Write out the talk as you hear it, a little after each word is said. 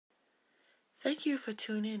Thank you for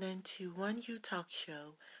tuning in to One You Talk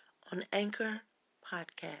Show on Anchor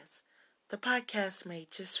Podcast, the podcast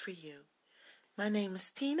made just for you. My name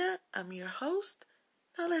is Tina. I'm your host.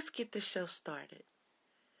 Now let's get the show started.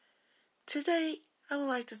 Today, I would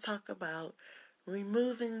like to talk about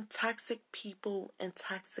removing toxic people and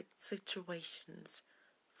toxic situations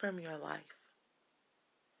from your life.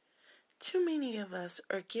 Too many of us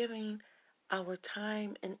are giving our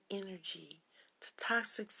time and energy to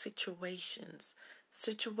toxic situations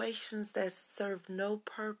that serve no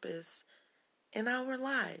purpose in our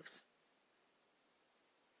lives.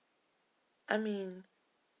 I mean,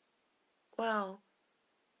 well,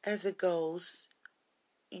 as it goes,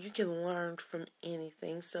 you can learn from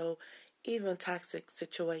anything. So even toxic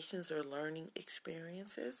situations are learning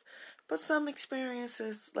experiences. But some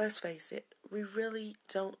experiences, let's face it, we really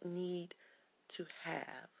don't need to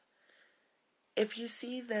have. If you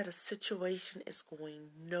see that a situation is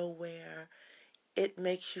going nowhere, it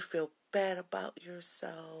makes you feel bad about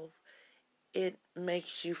yourself. It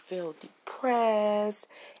makes you feel depressed.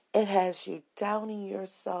 It has you downing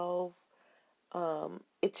yourself.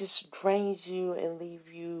 It just drains you and leaves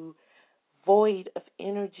you void of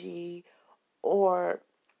energy. Or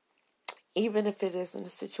even if it isn't a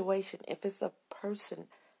situation, if it's a person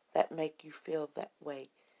that make you feel that way,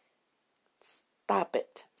 stop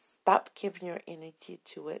it. Stop giving your energy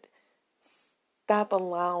to it. Stop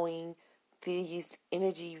allowing these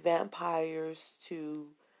energy vampires to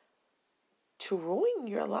ruin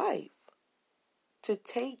your life, to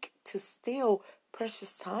steal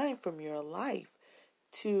precious time from your life,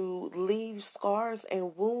 to leave scars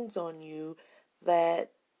and wounds on you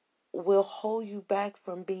that will hold you back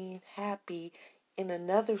from being happy in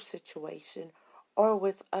another situation or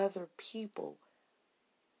with other people.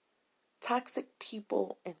 Toxic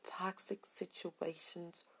people and toxic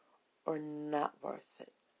situations are not worth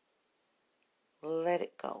it. Let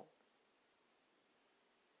it go.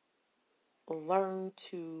 Learn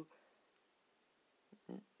to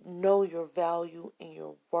know your value and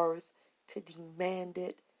your worth, to demand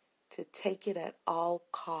it, to take it at all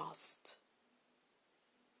cost.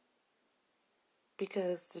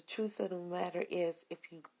 Because the truth of the matter is,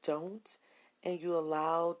 if you don't, and you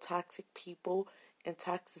allow toxic people and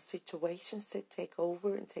toxic situations to take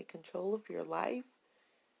over and take control of your life,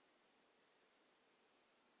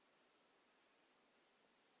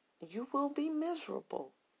 you will be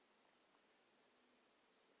miserable.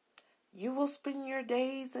 You will spend your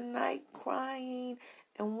days and night crying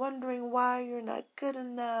and wondering why you're not good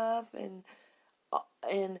enough and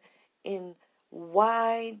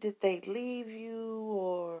why did they leave you,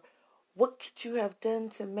 or what could you have done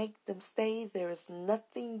to make them stay. There is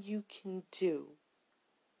nothing you can do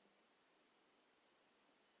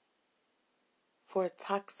for a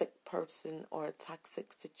toxic person or a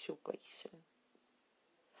toxic situation.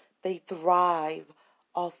 They thrive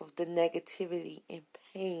off of the negativity and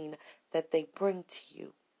pain that they bring to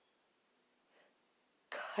you.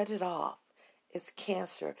 Cut it off. It's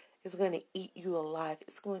cancer. It's going to eat you alive.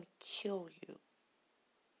 It's going to kill you.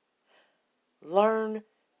 Learn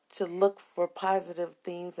to look for positive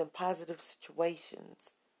things and positive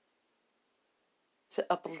situations to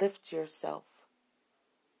uplift yourself.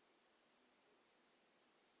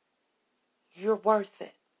 You're worth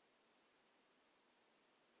it.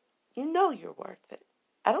 You know you're worth it.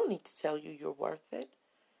 I don't need to tell you you're worth it.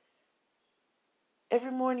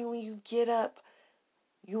 Every morning when you get up,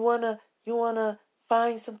 you wanna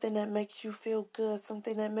find something that makes you feel good,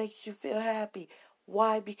 something that makes you feel happy.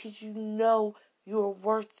 Why? Because you know you're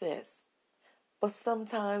worth this. But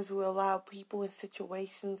sometimes we allow people and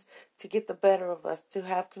situations to get the better of us, to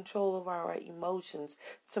have control of our emotions,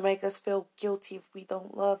 to make us feel guilty if we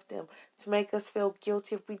don't love them, to make us feel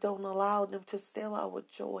guilty if we don't allow them to steal our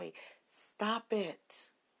joy. Stop it.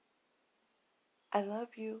 I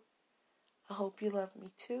love you. I hope you love me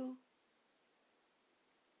too.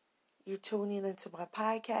 You're tuning into my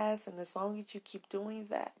podcast, and as long as you keep doing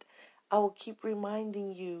that, I will keep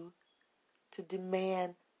reminding you to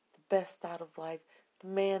demand the best out of life.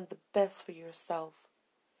 Demand the best for yourself.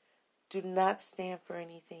 Do not stand for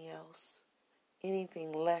anything else.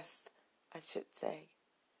 Anything less, I should say.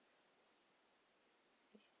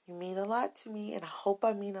 You mean a lot to me, and I hope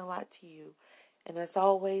I mean a lot to you. And as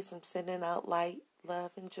always, I'm sending out light,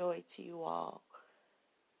 love, and joy to you all.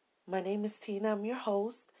 My name is Tina. I'm your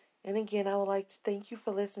host. And again, I would like to thank you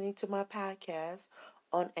for listening to my podcast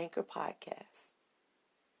on Anchor Podcast.